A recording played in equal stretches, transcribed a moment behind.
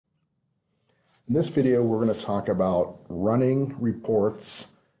In this video, we're going to talk about running reports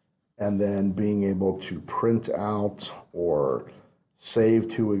and then being able to print out or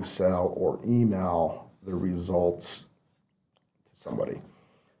save to Excel or email the results to somebody.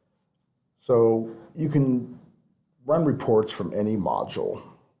 So you can run reports from any module.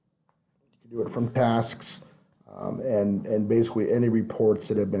 You can do it from tasks and basically any reports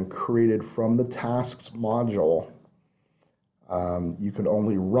that have been created from the tasks module. You can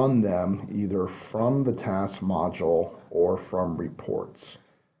only run them either from the task module or from reports.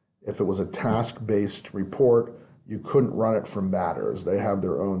 If it was a task-based report, you couldn't run it from matters. They have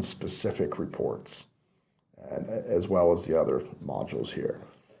their own specific reports, and as well as the other modules here.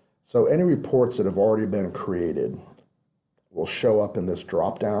 So any reports that have already been created will show up in this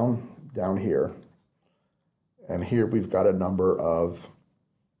drop-down down here. And here we've got a number of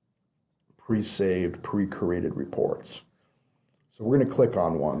pre-saved, pre-created reports. So we're going to click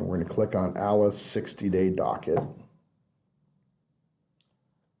on one. We're going to click on Alice 60-day docket.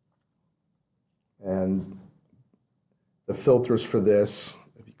 And the filters for this,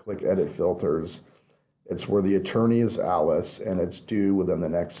 if you click Edit Filters, it's where the attorney is Alice and it's due within the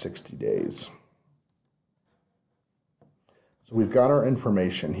next 60 days. So we've got our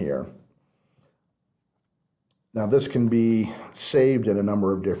information here. Now this can be saved in a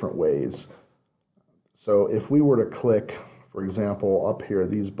number of different ways. So if we were to click, for example, up here,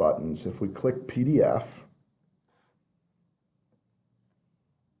 these buttons, if we click PDF,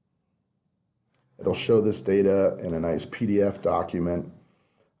 it'll show this data in a nice PDF document.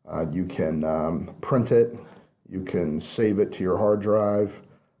 You can print it, you can save it to your hard drive,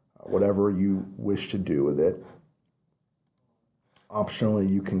 whatever you wish to do with it. Optionally,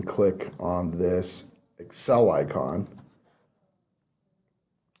 you can click on this Excel icon.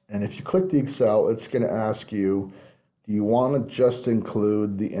 And if you click the Excel, it's going to ask you, do you want to just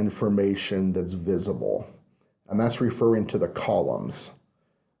include the information that's visible? And that's referring to the columns.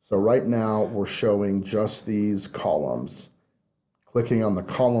 So right now we're showing just these columns. Clicking on the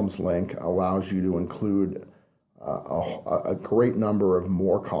columns link allows you to include a great number of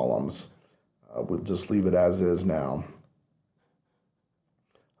more columns. We'll just leave it as is now.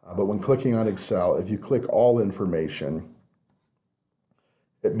 But when clicking on Excel, if you click all information,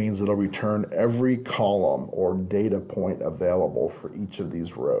 it means it'll return every column or data point available for each of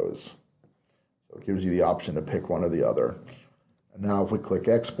these rows. So it gives you the option to pick one or the other. And now if we click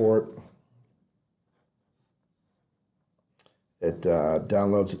Export, it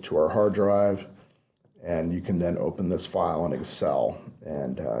downloads it to our hard drive, and you can then open this file in Excel,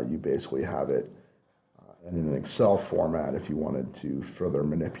 and you basically have it in an Excel format if you wanted to further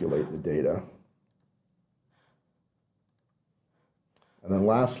manipulate the data. And then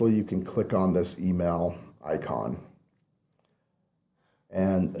lastly, you can click on this email icon.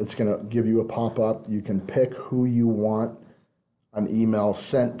 And it's going to give you a pop-up. You can pick who you want an email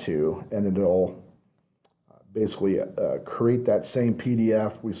sent to, and it'll basically create that same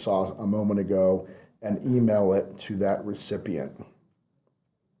PDF we saw a moment ago and email it to that recipient.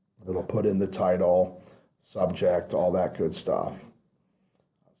 It'll put in the title, subject, all that good stuff.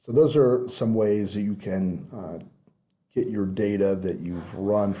 So those are some ways that you can get your data that you've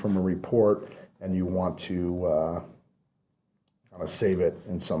run from a report and you want to kind of save it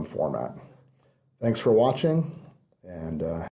in some format. Thanks for watching, and